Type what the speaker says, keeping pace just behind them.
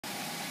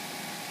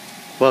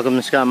Welcome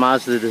to Scott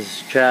Mazda.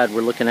 This is Chad.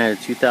 We're looking at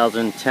a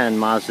 2010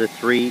 Mazda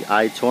 3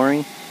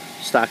 iTouring,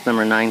 stock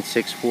number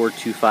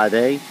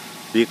 96425A.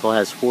 Vehicle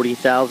has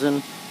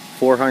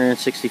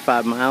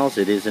 40,465 miles.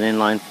 It is an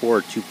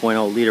inline-4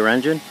 2.0 liter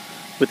engine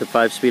with a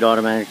 5-speed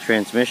automatic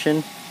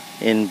transmission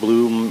in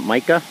blue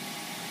mica.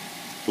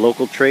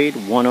 Local trade,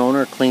 one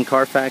owner, clean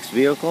Carfax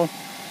vehicle.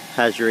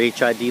 Has your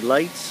HID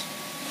lights.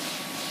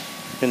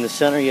 In the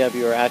center you have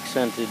your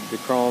accented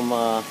chrome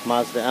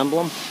Mazda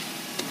emblem.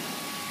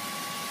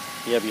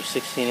 You have your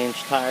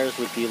 16-inch tires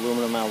with the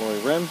aluminum alloy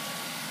rim.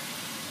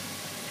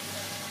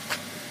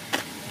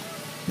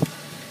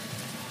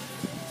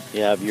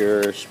 You have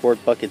your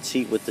sport bucket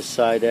seat with the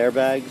side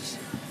airbags.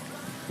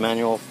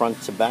 Manual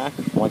front to back.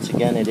 Once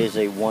again, it is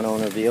a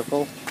one-owner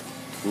vehicle.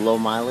 Low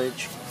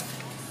mileage.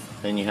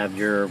 Then you have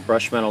your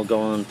brush metal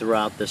going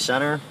throughout the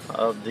center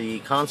of the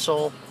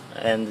console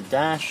and the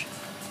dash.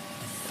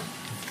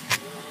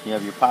 You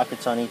have your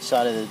pockets on each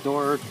side of the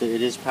door.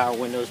 It is power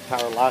windows,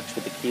 power locks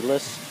with the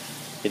keyless.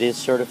 It is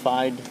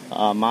certified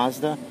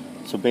Mazda,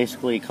 so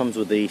basically it comes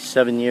with a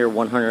 7-year,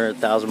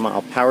 100,000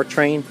 mile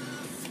powertrain,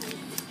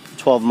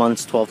 12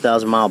 months,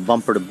 12,000 mile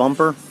bumper to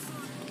bumper.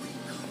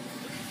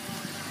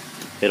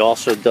 It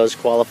also does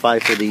qualify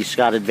for the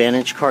Scott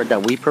Advantage card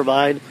that we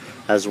provide,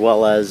 as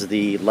well as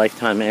the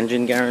lifetime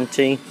engine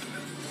guarantee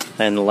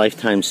and the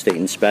lifetime state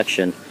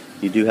inspection.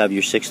 You do have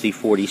your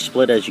 60/40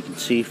 split, as you can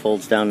see,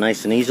 folds down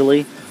nice and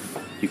easily.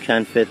 You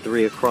can fit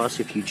 3 across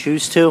if you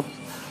choose to.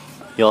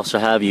 You also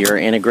have your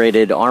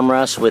integrated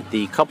armrest with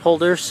the cup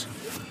holders.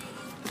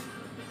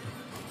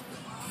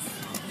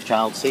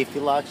 Child safety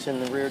locks in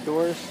the rear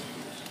doors.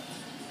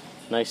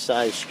 Nice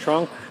sized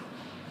trunk.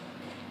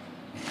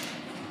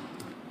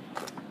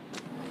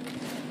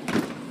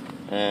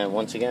 And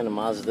once again, a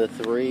Mazda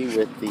 3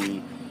 with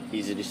the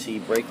easy to see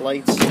brake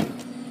lights.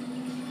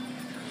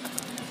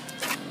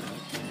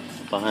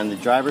 Behind the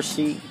driver's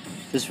seat.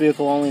 This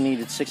vehicle only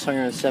needed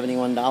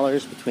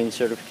 $671 between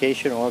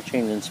certification, oil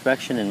change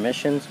inspection, and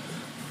emissions.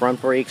 Front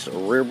brakes,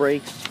 rear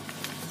brakes.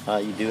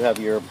 You do have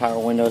your power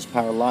windows,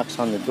 power locks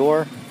on the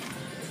door.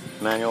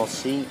 Manual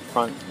seat,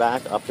 front,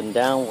 back, up and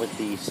down with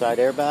the side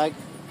airbag.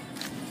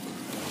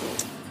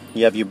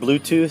 You have your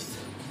Bluetooth,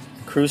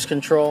 cruise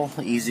control,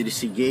 easy to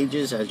see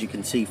gauges. As you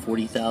can see,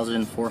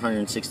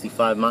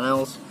 40,465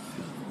 miles.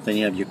 Then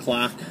you have your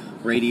clock,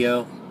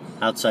 radio,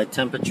 outside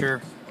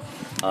temperature.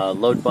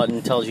 Load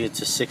button tells you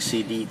it's a 6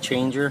 CD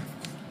changer.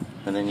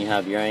 And then you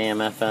have your AM,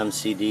 FM,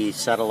 CD,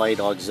 satellite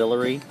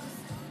auxiliary.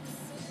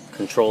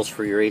 Controls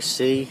for your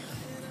AC,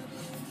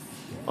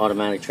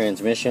 automatic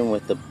transmission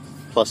with the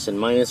plus and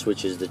minus,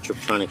 which is the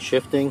Triptronic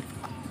shifting,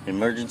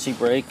 emergency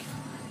brake,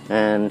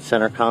 and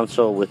center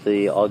console with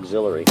the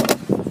auxiliary.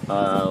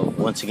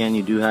 Once again,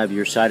 you do have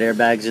your side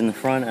airbags in the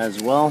front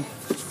as well.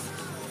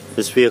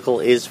 This vehicle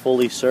is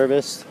fully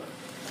serviced.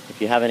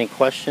 If you have any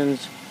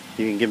questions,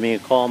 you can give me a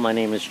call. My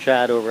name is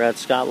Chad over at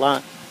Scott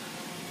Lot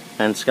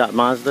and Scott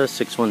Mazda,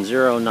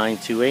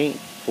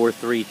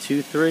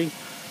 610-928-4323.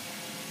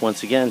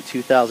 Once again,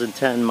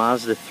 2010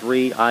 Mazda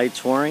 3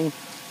 iTouring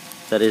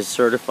that is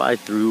certified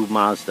through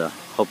Mazda.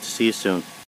 Hope to see you soon.